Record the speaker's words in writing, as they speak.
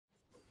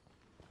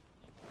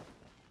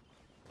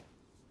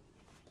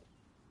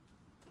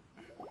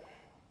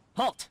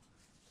Halt!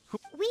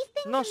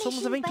 Nós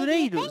somos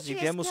aventureiros e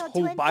viemos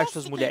roubar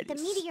suas mulheres.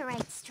 Do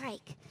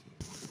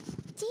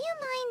you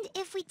mind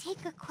if we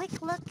take a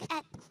quick look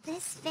at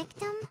this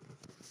victim?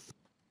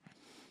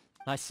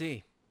 I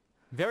see.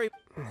 Very...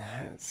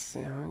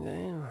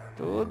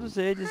 Todos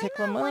eles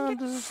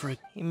reclamando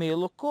e meio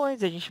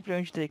loucões. A gente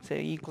provavelmente teria que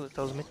sair e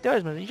coletar os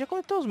meteoros, mas a gente já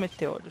coletou os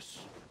meteoros.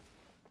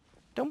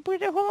 Então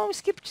poderia rolar um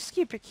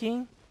skip aqui,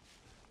 hein?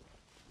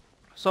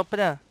 Só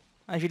pra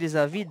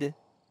agilizar a vida.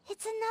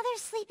 It's another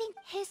sleeping.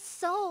 His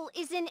soul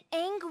is in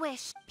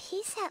anguish.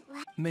 Peace at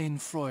last. Mein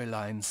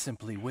Fräulein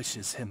simply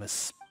wishes him a...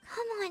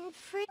 Come on,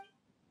 Fritz.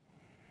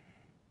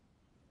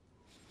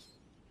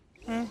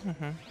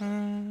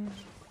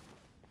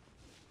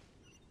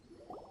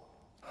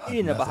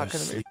 E na barraca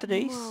número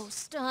 3.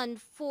 Most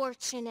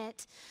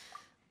unfortunate.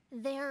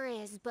 There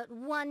is but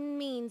one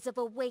means of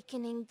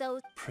awakening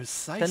those...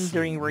 Precisely,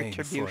 Thundering mein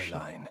retribution.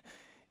 Fräulein.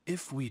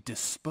 If we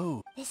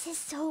dispose... This is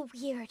so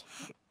weird.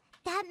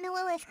 That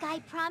Millilith guy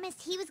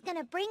promised he was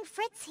gonna bring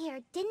Fritz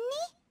here, didn't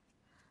he?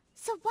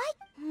 So why...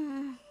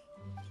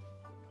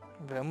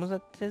 Vamos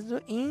atrás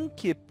do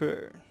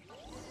Innkeeper.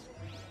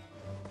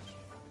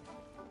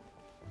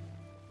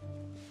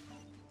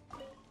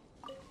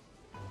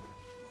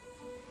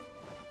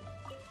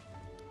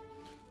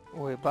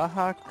 Oi,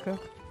 barraca.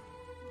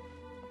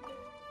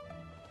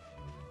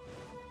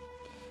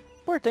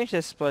 Importante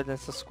explorar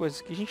essas coisas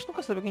que a gente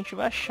nunca sabe o que a gente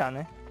vai achar,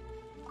 né?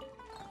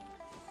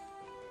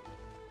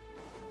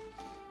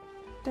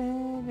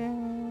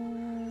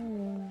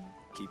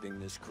 Keeping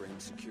this crane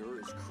secure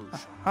is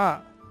crucial.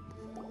 Ah,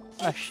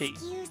 achei.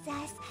 Excuse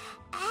us.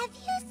 Have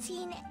you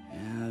seen...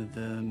 Yeah,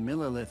 the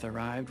Millilith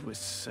arrived with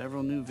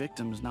several new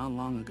victims not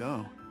long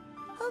ago.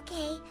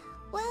 Okay,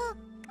 well...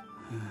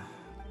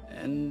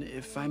 And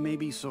if I may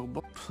be so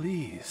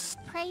please.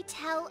 Pray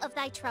tell of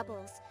thy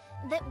troubles.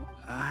 That...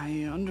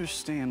 I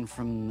understand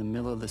from the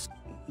Millilith...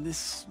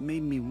 This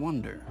made me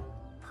wonder.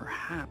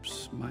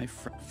 Perhaps my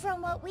friend...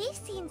 From what we've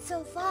seen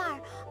so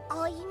far,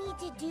 all you need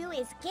to do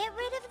is get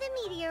rid of the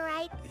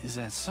meteorite. Is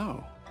that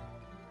so?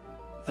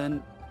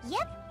 Then...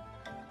 Yep.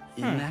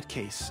 In that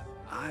case,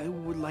 I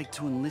would like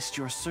to enlist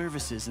your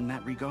services in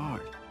that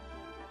regard.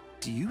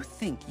 Do you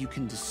think you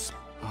can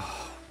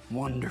Oh,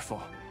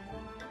 wonderful.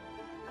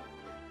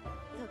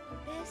 The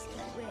best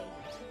way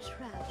to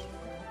travel.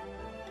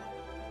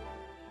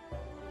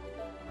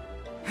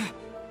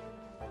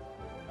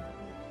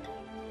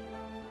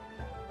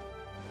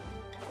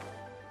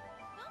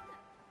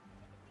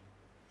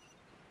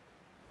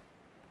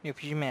 Eu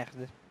fiz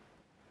merda.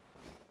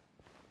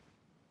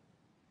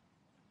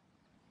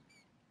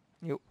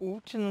 Meu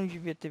ult não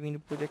devia ter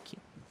vindo por aqui.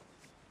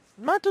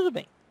 Mas tudo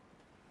bem.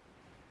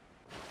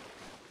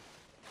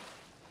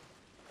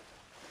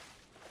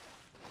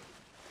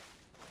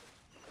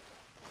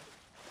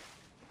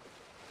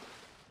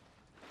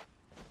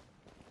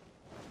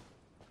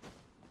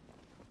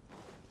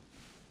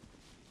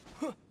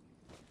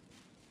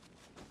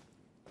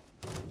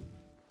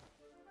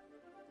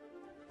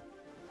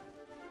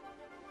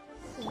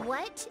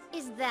 What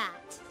is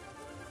that?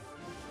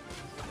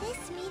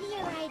 This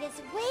meteorite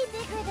is way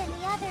bigger than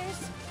the others.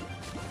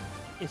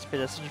 Esse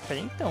pedaço é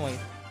diferentão aí.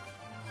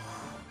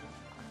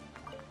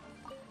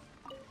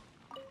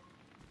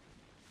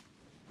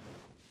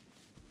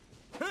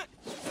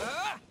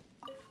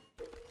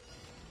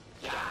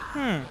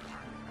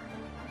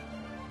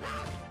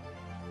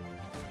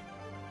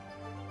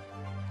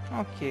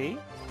 Ok.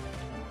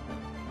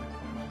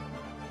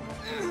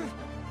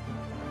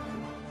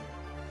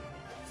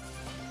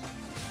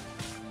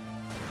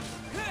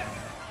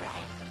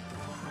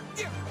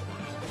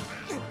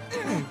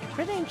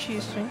 Diferente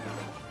isso, hein?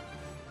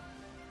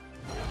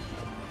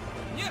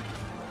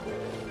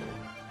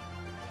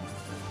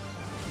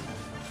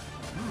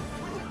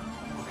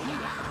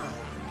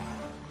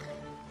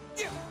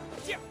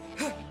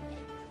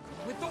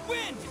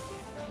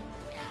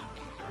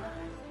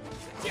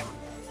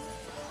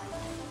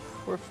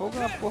 Por fogo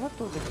na porra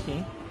toda aqui,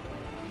 hein?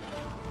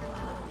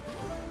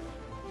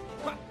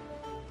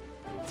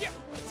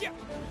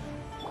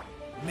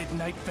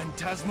 Midnight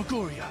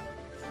Phantasmagoria.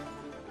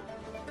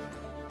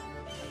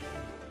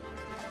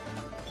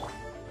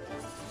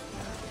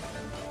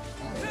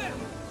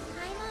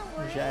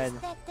 Já era.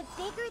 That the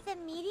bigger the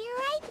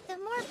meteorite, the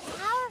more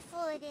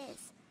powerful it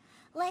is.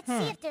 Let's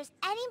see if there's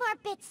any more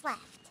bits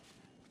left.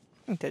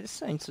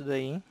 Interessante isso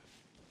daí, hein?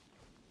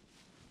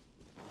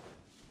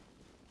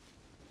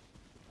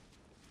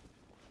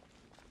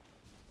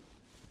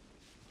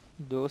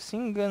 Doce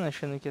engano,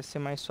 achando que ia ser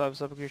mais suave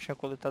só porque eu tinha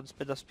coletado os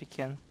pedaços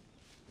pequenos.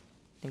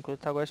 Tem que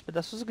coletar agora os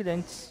pedaços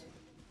grandes.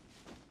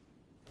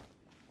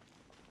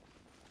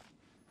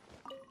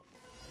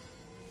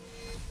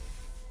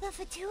 The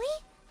Fatui?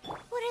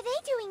 What are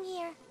they doing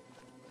here?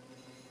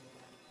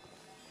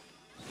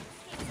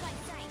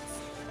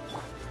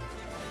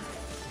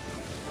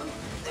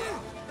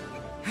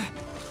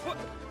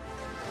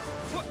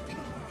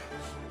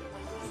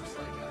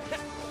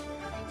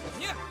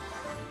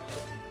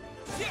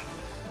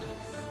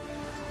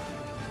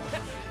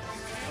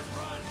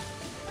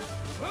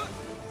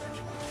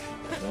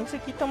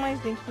 Esses aqui estão mais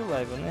dentro do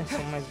level, né?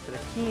 São mais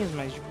fraquinhos,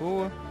 mais de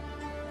boa.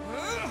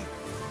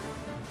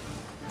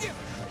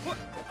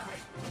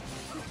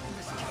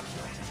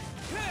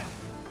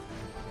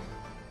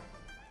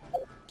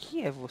 O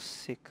que é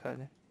você,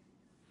 cara?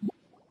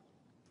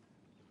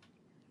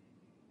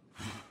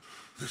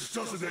 This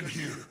doesn't end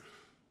here.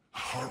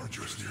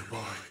 Harbinger's nearby.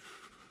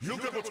 You'll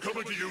get what's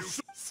coming to you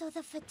soon. So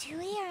the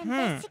Fatui are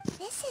investigating.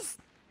 This is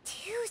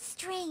too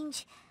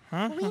strange.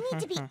 We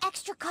need to be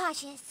extra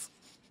cautious.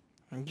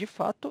 De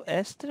fato,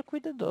 extra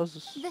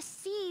cuidadosos. The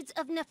seeds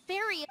of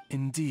nefarious.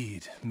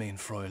 Indeed, main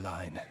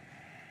Fräulein.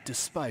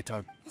 Despite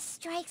our... The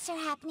strikes are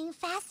happening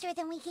faster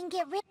than we can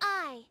get rid.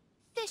 I,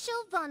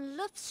 Fischl von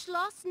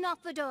Luftschloss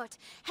Nofadort,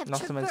 have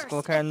Nossa, mas traversed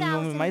colocaram o a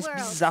nome thousand mais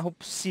worlds. bizarro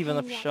possível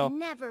na And yet Fischl.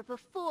 never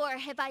before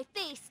have I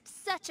faced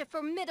such a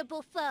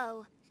formidable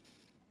foe.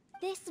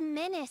 This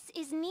menace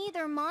is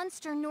neither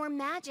monster nor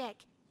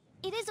magic.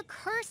 It is a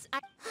curse.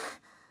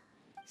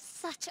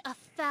 Such a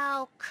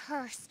foul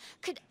curse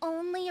could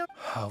only...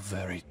 How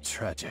very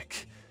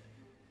tragic.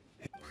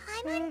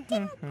 Paimon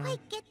didn't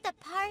quite get the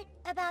part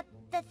about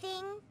the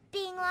thing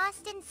being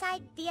lost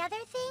inside the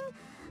other thing,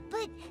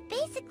 but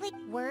basically...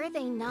 Were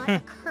they not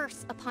a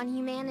curse upon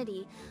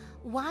humanity?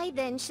 Why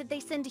then should they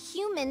send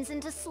humans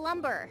into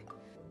slumber?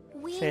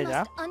 We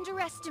must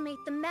underestimate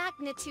the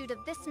magnitude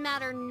of this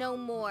matter no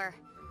more.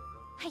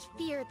 I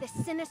fear the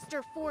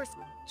sinister force,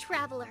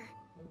 Traveler.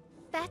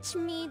 Fetch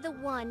me the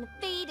one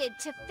fated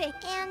to fate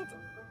and...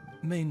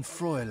 Main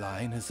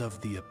Fräulein is of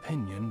the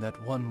opinion that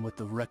one with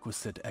the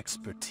requisite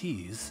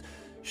expertise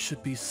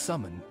should be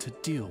summoned to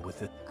deal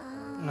with it.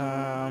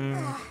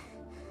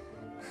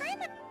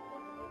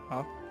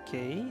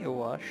 Ok,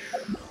 eu acho.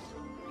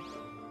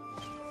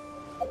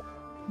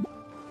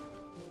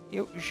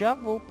 Eu já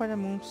vou para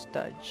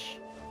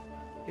Mondstadt.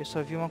 Eu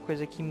só vi uma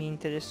coisa que me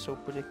interessou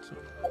por aqui.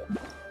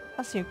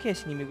 Assim, o que é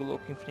esse inimigo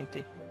louco que eu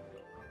enfrentei?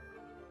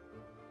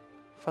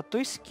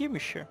 Fator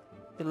Skirmisher.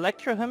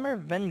 Electrohammer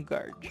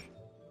Vanguard.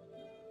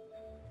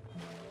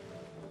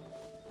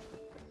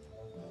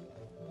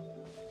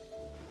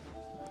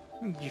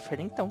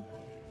 Diferentão.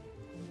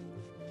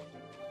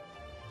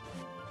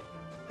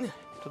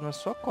 Tô na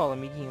sua cola,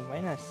 amiguinho.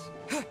 Vai nessa.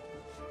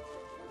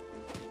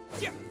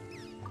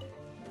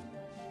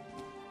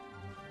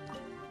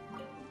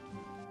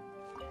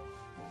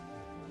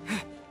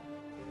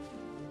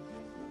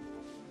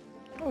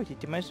 Oh,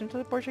 tem mais um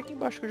teleporte aqui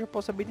embaixo que eu já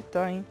posso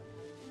habilitar, hein?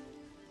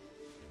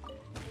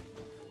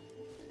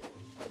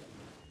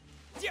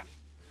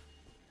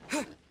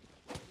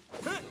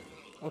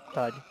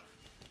 Otário.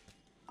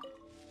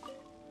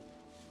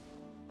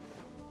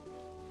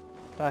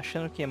 Tá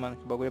achando o que, mano?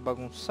 Que o bagulho é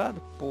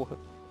bagunçado? Porra.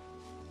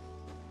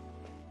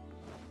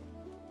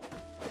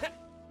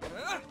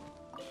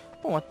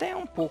 Bom, até é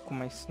um pouco,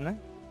 mas, né?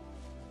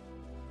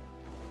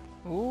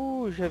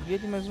 Já vi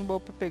ali mais um baú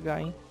pra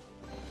pegar, hein?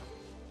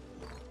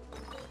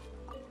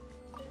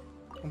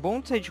 O bom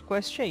de side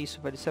quest é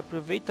isso, velho. Você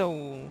aproveita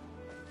o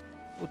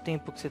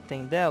tempo que você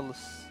tem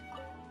delas.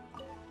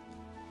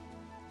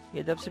 E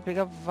aí dá pra você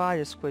pegar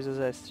várias coisas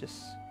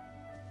extras.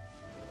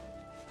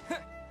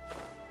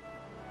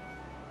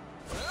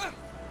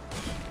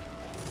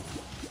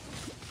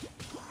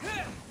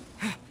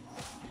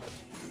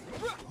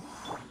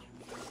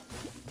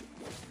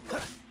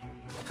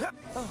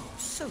 Oh,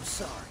 so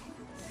sorry.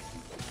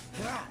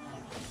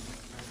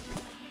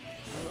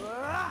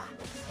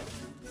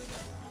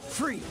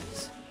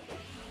 Freeze.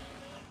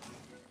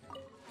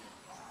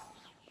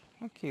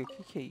 Ok,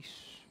 o que é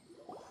isso?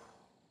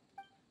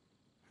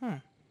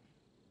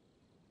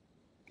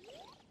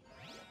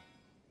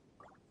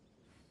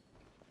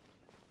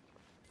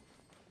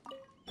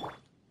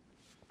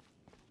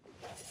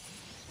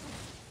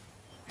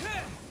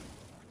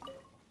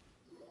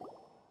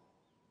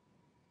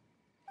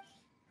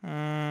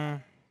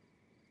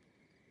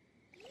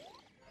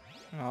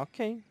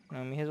 Ok,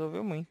 não me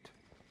resolveu muito.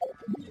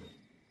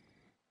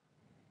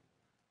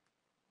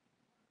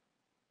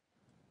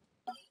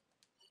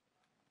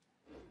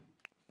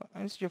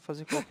 Antes de eu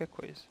fazer qualquer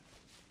coisa,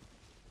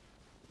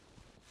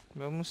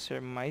 vamos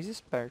ser mais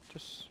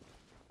espertos.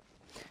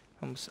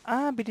 Vamos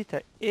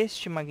habilitar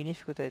este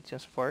magnífico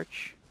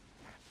teletransporte,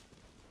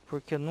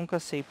 porque eu nunca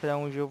sei para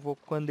onde eu vou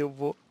quando eu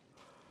vou.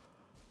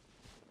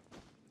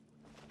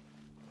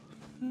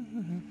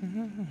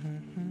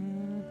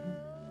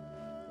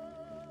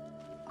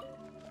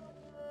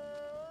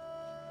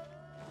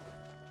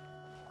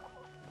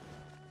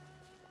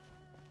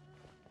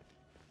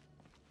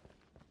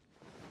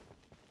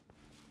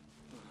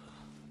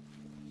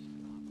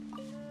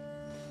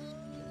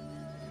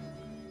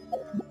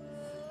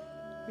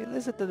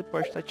 Beleza,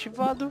 teleporte está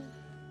ativado.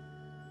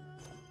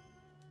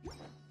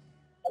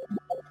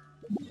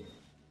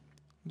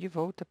 De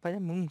volta para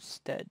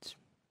Mondstadt.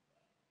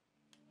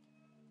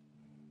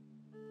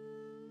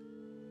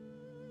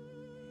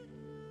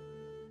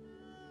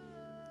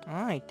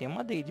 Ah, e tem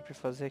uma daily para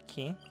fazer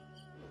aqui, hein?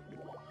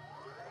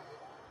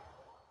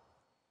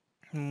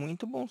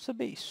 Muito bom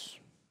saber isso.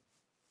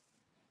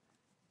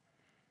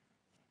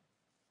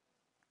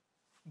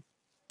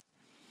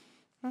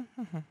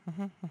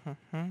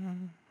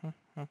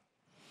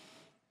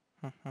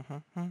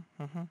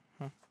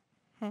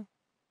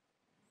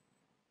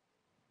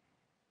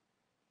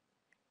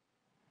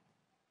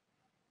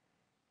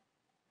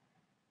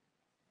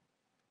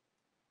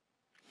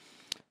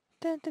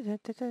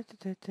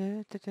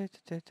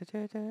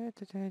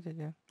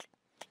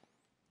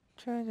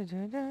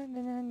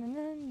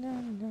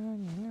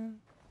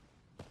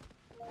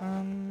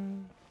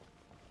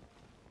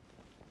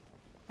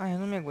 Ai, eu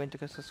não me aguento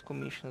com essas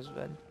commissions,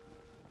 velho.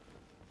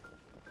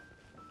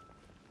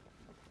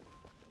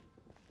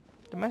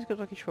 Ainda mais que eu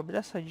tô aqui, tipo,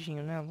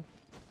 abraçadinho nela.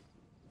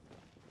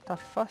 Tá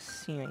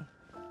facinho, hein.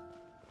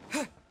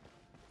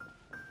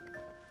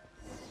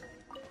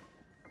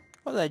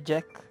 Olá,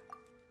 Jack.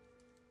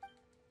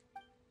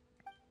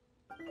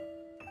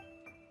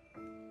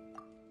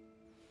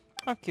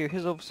 Ok, eu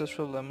resolvo seus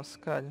problemas,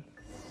 cara.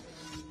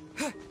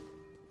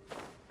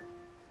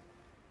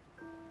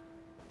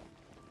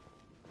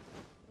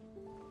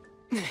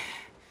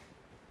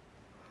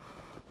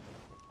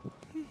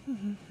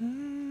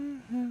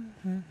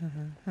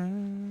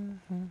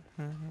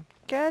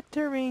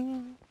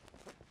 Catherine,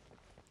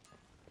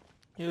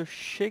 eu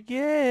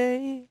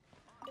cheguei.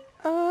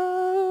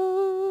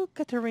 Oh,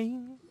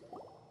 Catherine,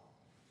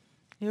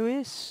 eu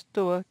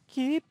estou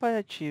aqui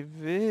para te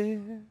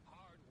ver.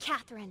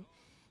 Catherine,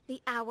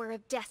 the hour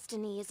of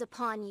destiny is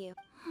upon you.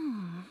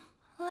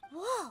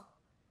 Whoa!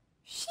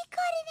 She got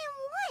it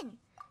in one!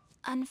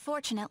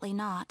 Unfortunately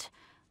not.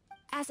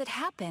 As it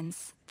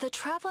happens, the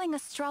traveling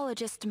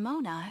astrologist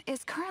Mona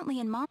is currently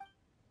in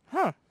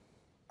Huh.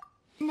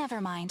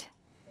 Never mind.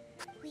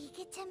 We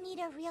get to meet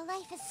a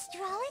real-life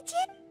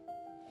astrologist?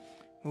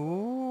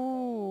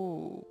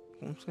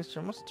 Vamos conhecer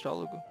um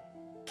astrólogo.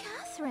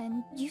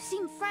 Catherine, you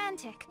seem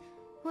frantic.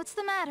 What's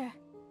the matter?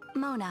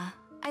 Mona,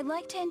 I'd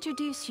like to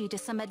introduce you to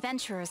some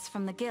adventurers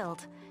from the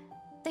guild.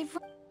 They've...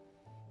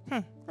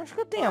 Acho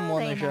que eu tenho a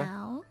Mona já.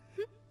 now?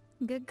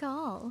 Good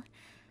call.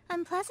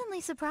 I'm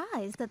pleasantly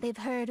surprised that they've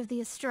heard of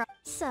the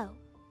So,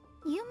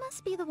 you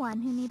must be the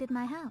one who needed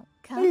my help.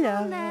 Come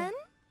Hello. on then.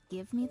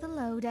 Give me the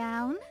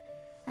lowdown.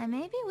 I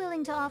may be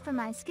willing to offer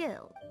my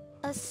skill.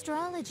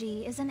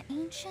 Astrology is an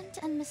ancient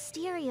and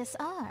mysterious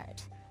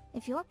art.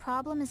 If your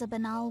problem is a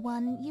banal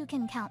one, you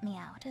can count me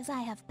out, as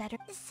I have better...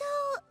 So...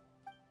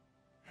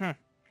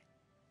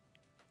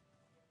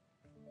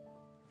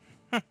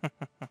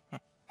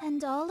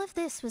 And all of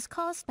this was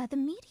caused by the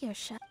meteor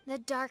shower. The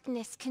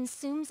darkness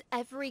consumes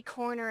every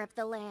corner of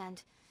the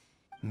land.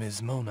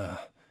 Ms. Mona,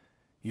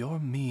 your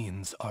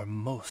means are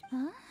most...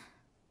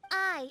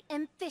 I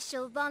am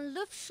Fischl von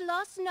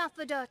Luftschloss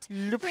Nofedot,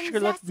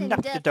 Luftschloss Prinzessin der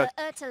Nofedot.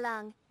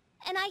 Verirrtelang,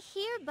 and I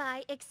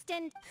hereby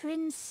extend...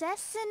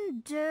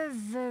 Prinzessin der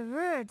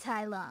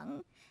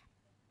Verirrtelang.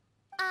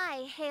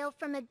 I hail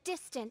from a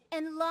distant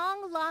and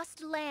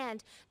long-lost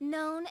land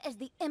known as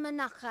the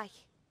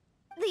Immonachreich.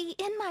 The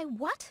in my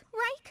what,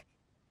 Reich?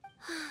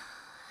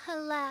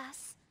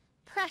 Alas,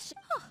 precious...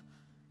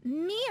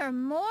 Mere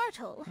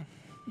mortal.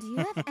 Do you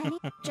have any...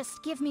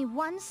 Just give me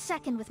 1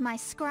 second with my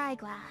scry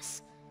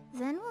glass.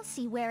 Then we'll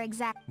see where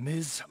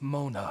Ms.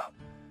 Mona,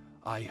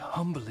 I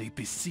humbly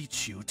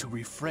beseech you to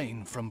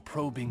refrain from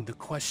probing the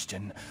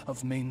question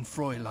of Main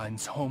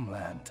Fräulein's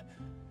homeland.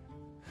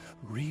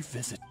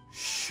 Revisit.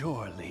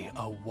 Surely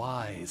a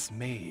wise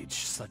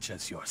mage such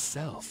as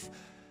yourself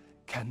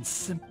can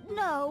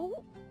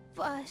No,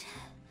 but...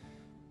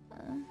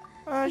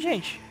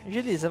 Gente,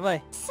 agiliza,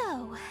 vai.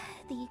 So,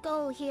 the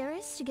goal here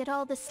is to get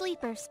all the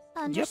sleepers.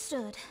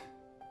 Understood.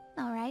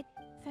 Alright,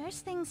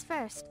 first things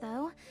first,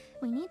 though.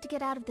 We need to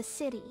get out of the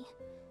city.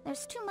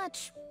 There's too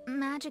much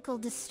magical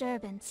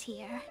disturbance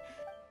here.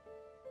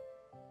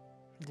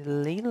 The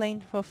ley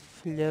line for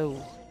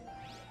flow.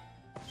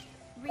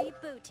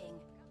 Rebooting.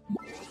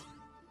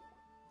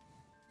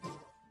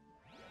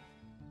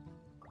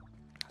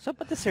 Só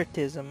pra ter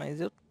certeza,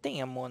 mas eu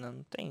tenho a Mona,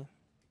 não tenho?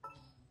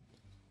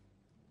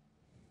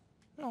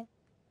 Não.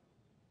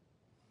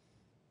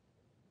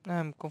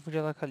 Ah, me confundi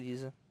ela com a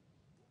Lisa.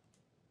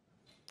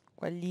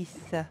 Com a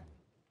Lisa.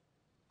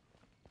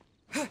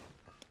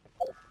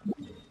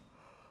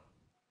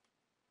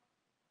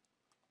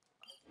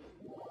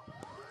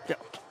 Já,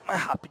 mais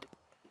rápido.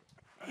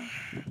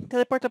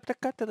 Teleporta pra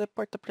cá,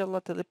 teleporta pra lá,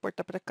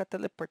 teleporta pra cá,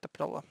 teleporta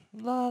pra lá.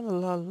 Lá,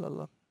 lá, lá,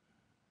 lá.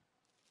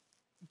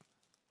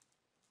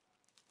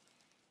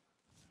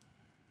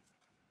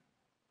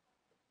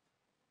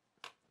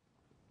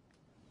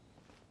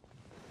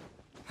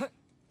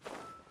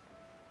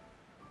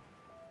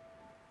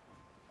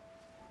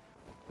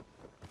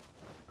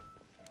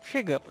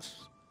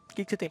 Chegamos. O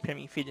que você tem pra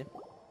mim, filha?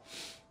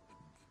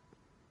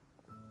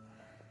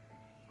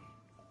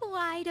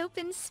 Wide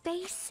open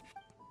space.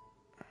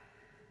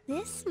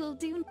 This will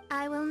do.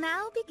 I will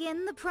now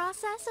begin the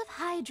process of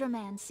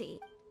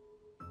hydromancy.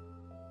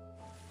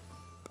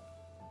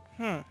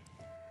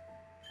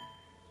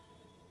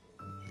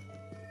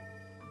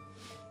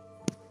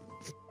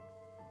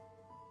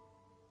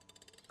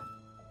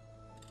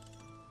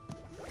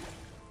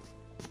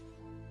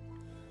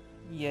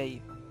 E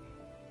aí?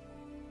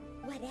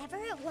 Whatever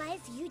it was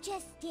you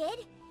just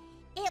did,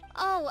 it...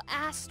 Oh,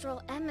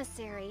 astral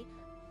emissary.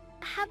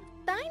 Have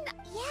thine...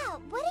 Yeah,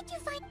 what did you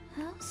find?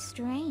 How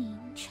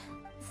strange.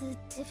 The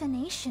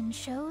divination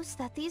shows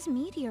that these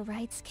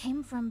meteorites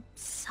came from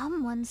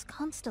someone's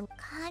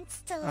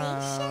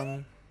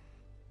Constellation?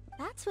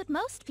 That's what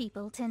most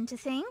people tend to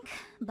think,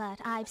 but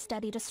I've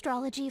studied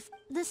astrology.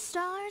 The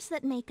stars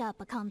that make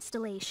up a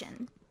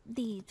constellation,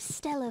 the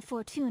Stella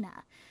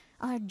Fortuna,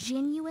 are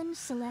genuine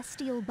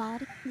celestial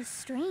bodies. The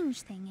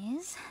strange thing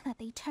is that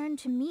they turned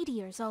to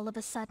meteors all of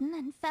a sudden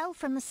and fell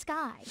from the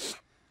sky.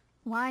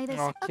 Why this...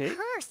 Okay. A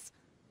curse!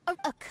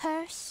 A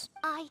curse?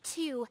 I,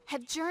 too,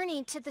 have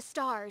journeyed to the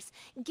stars,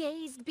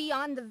 gazed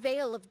beyond the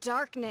veil of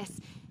darkness,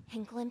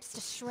 and glimpsed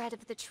a shred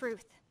of the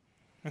truth.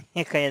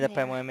 A canha da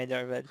Paimon é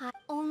melhor, velho.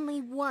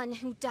 Only one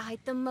who died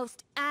the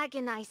most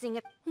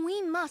agonizing.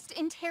 We must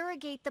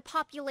interrogate the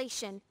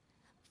population.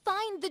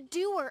 Find the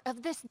doer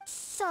of this.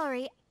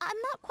 Sorry, I'm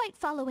not quite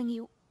following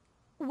you.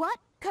 What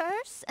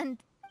curse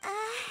and...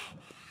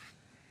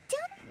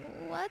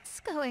 What's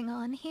going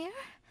on here?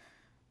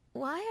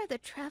 Why are the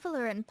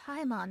Traveler and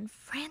Paimon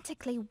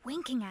frantically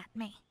winking at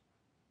me?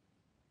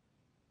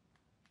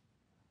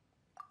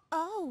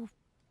 Oh,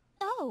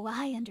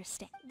 I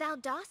understand. Thou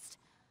dost?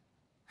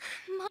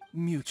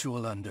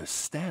 Mutual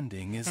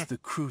understanding is the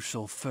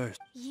crucial first.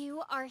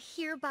 You are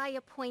hereby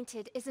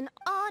appointed as an...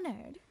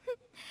 Honored.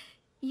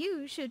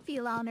 You should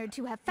feel honored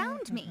to have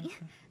found me.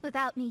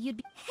 Without me, you'd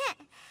be...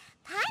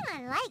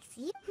 Paimon likes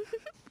you.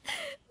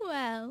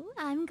 Well,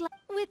 I'm glad.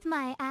 With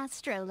my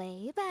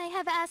astrolabe, I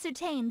have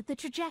ascertained the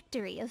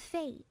trajectory of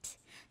fate.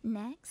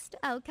 Next,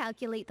 I'll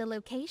calculate the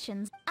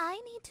locations. I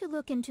need to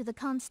look into the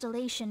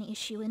constellation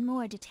issue in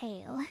more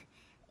detail.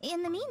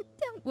 In the meantime,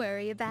 don't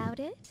worry about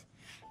it.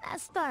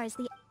 As far as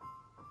the...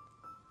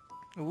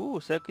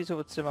 Será que isso eu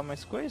vou observar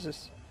mais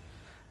coisas?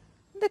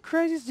 The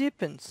crisis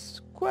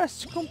deepens.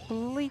 Quest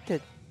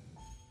completed.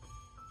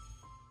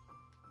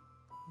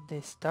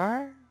 The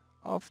Star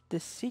of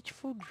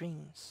Deceitful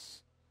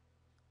Dreams.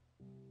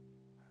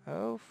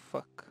 Oh,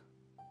 fuck.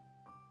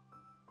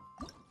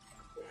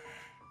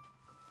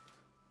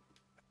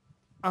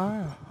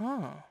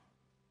 Aham.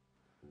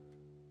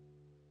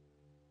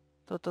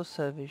 Total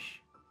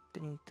Savage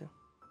 30.